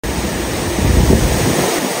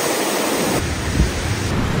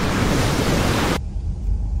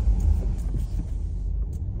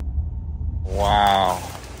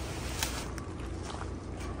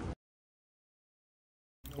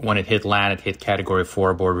When it hit land, it hit Category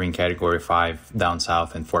 4, bordering Category 5 down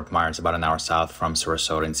south in Fort Myers, about an hour south from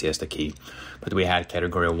Sarasota and Siesta Key. But we had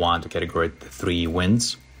Category 1 to Category 3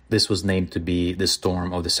 winds. This was named to be the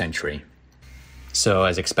storm of the century. So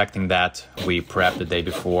as expecting that, we prepped the day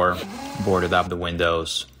before, boarded up the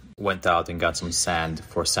windows, went out and got some sand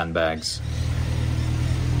for sandbags.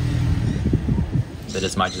 Did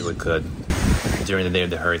as much as we could. During the day of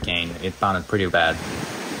the hurricane, it pounded pretty bad.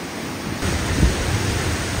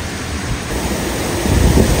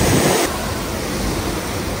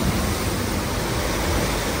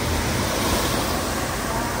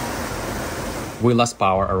 We lost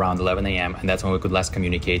power around 11 a.m. and that's when we could last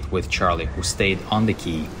communicate with Charlie, who stayed on the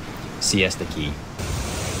key, Siesta Key.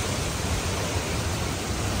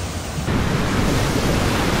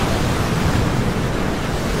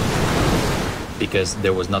 Because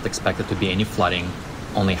there was not expected to be any flooding,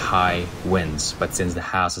 only high winds. But since the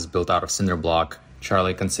house is built out of cinder block,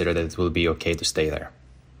 Charlie considered that it will be okay to stay there.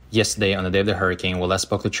 Yesterday, on the day of the hurricane, we last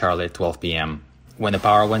spoke to Charlie at 12 p.m. When the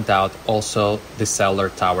power went out, also the cellular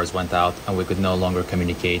towers went out and we could no longer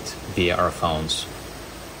communicate via our phones.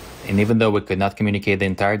 And even though we could not communicate the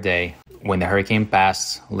entire day, when the hurricane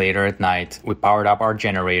passed later at night, we powered up our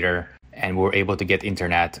generator and we were able to get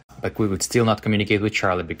internet, but we would still not communicate with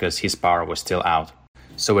Charlie because his power was still out.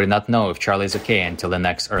 So we did not know if Charlie is okay until the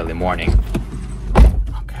next early morning.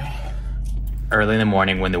 Early in the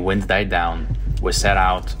morning, when the winds died down, we set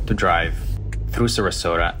out to drive through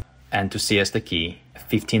Sarasota and to Siesta Key, a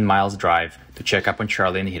 15 miles drive to check up on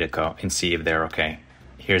Charlie and Hideko and see if they're okay.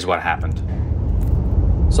 Here's what happened.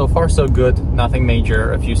 So far so good, nothing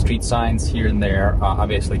major, a few street signs here and there,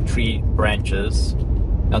 obviously tree branches,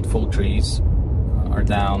 not full trees, are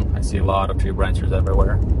down. I see a lot of tree branches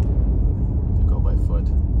everywhere. Go by foot.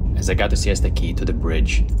 As I got to Siesta Key to the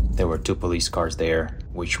bridge, there were 2 police cars there,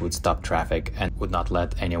 which would stop traffic and would not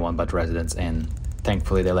let anyone but residents in.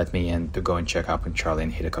 Thankfully, they let me in to go and check up on Charlie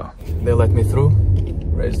and Hideko. They let me through.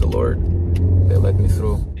 Praise the Lord. They let me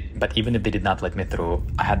through. But even if they did not let me through,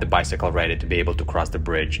 I had the bicycle ready to be able to cross the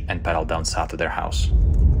bridge and pedal down south to their house.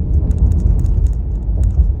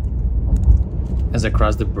 As I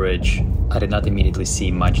crossed the bridge, I did not immediately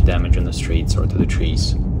see much damage on the streets or to the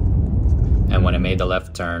trees. And when I made the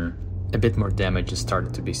left turn, a bit more damage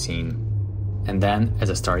started to be seen. And then,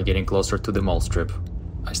 as I started getting closer to the mall strip,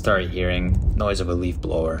 I started hearing noise of a leaf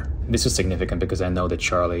blower. This was significant because I know that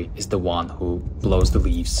Charlie is the one who blows the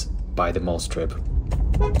leaves by the mall strip.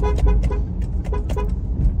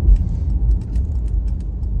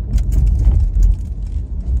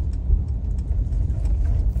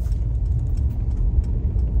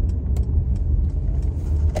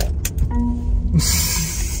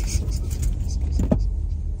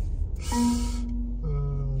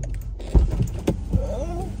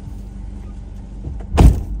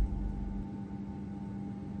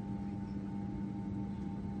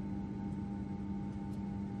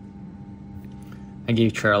 I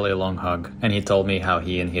gave Charlie a long hug, and he told me how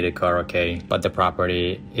he and Hideko are okay, but the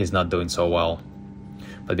property is not doing so well.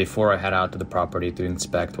 But before I head out to the property to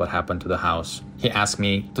inspect what happened to the house, he asked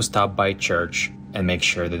me to stop by church and make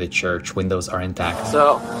sure that the church windows are intact.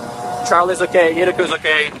 So, Charlie's okay, Hideko's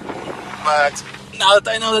okay, but now that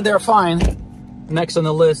I know that they're fine, next on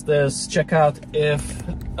the list is check out if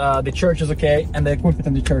the church is okay and the equipment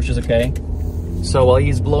in the church is okay. So while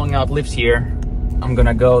he's blowing out leaves here, I'm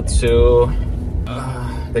gonna go to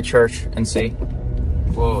the church and see.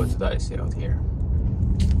 Whoa, it's dicey out here.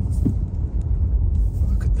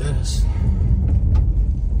 Look at this.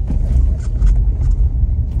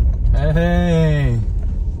 Hey,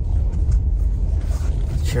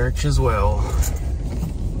 church as well.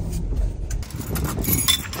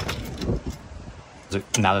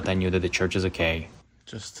 Now that I knew that the church is okay,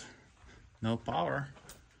 just no power,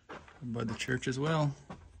 but the church as well,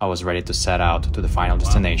 I was ready to set out to the final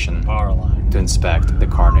destination, power line, to inspect the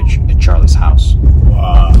carnage at Charlie's house.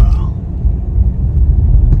 Wow.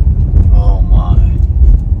 Oh my.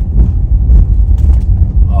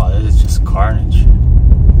 Oh, this is just carnage.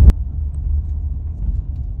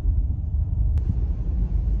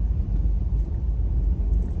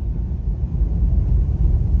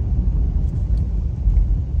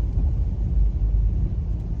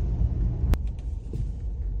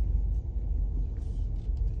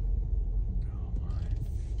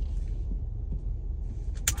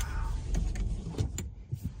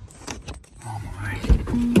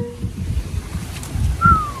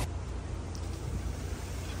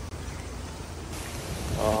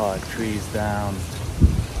 Oh, trees down.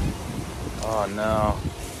 Oh no.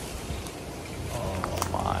 Oh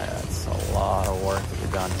my, that's a lot of work to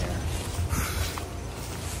be done here.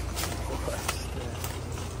 What's this?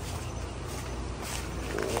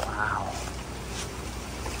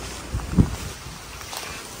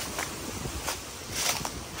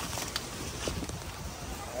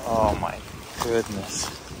 goodness.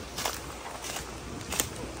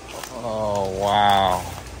 Oh, wow.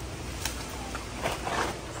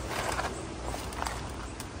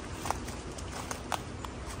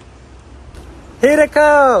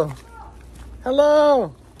 Hideko!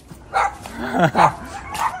 Hello!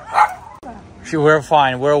 We're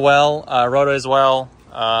fine. We're well. Rhoda is well.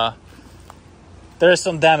 There is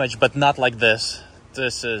some damage, but not like this.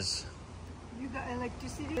 This is... You got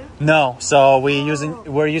electricity? No. So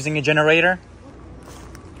we're using a generator.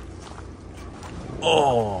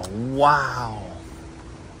 Oh, wow.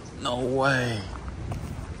 No way.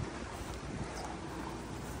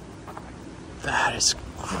 That is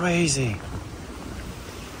crazy.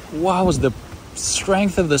 Wow, was the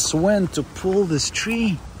strength of this wind to pull this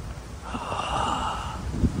tree.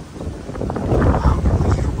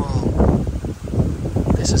 Unbelievable.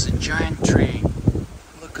 This is a giant tree.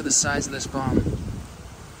 Look at the size of this bomb.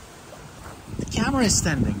 The camera is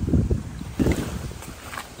standing.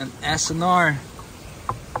 An SNR.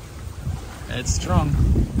 It's strong.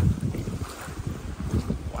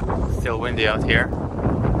 Wow. Still windy out here.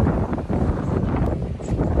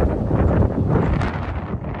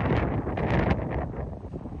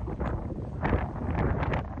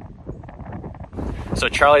 So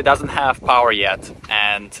Charlie doesn't have power yet,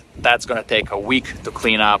 and that's gonna take a week to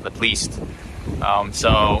clean up at least.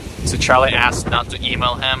 So Charlie asked not to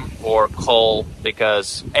email him or call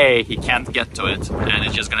because A, he can't get to it, and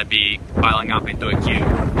it's just gonna be piling up into a queue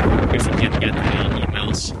because he can't get to the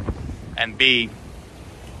emails. And B,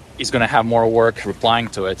 he's gonna have more work replying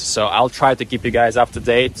to it. So I'll try to keep you guys up to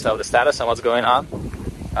date of the status and what's going on.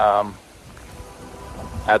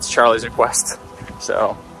 That's Charlie's request.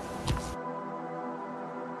 So.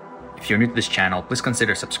 If you're new to this channel, please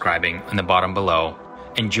consider subscribing in the bottom below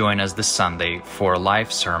and join us this Sunday for a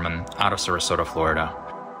live sermon out of Sarasota, Florida.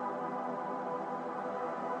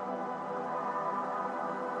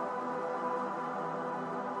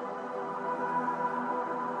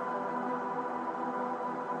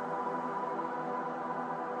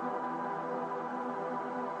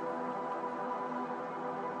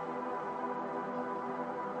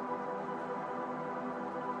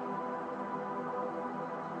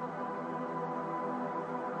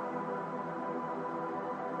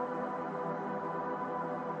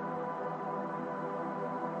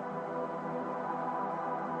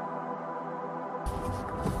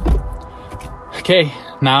 Okay,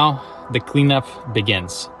 now the cleanup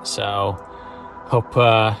begins. So hope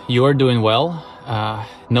you're doing well.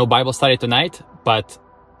 No Bible study tonight, but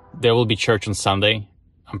there will be church on Sunday.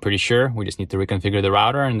 I'm pretty sure. We just need to reconfigure the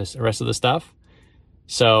router and the rest of the stuff.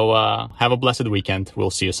 So have a blessed weekend.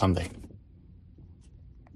 We'll see you Sunday.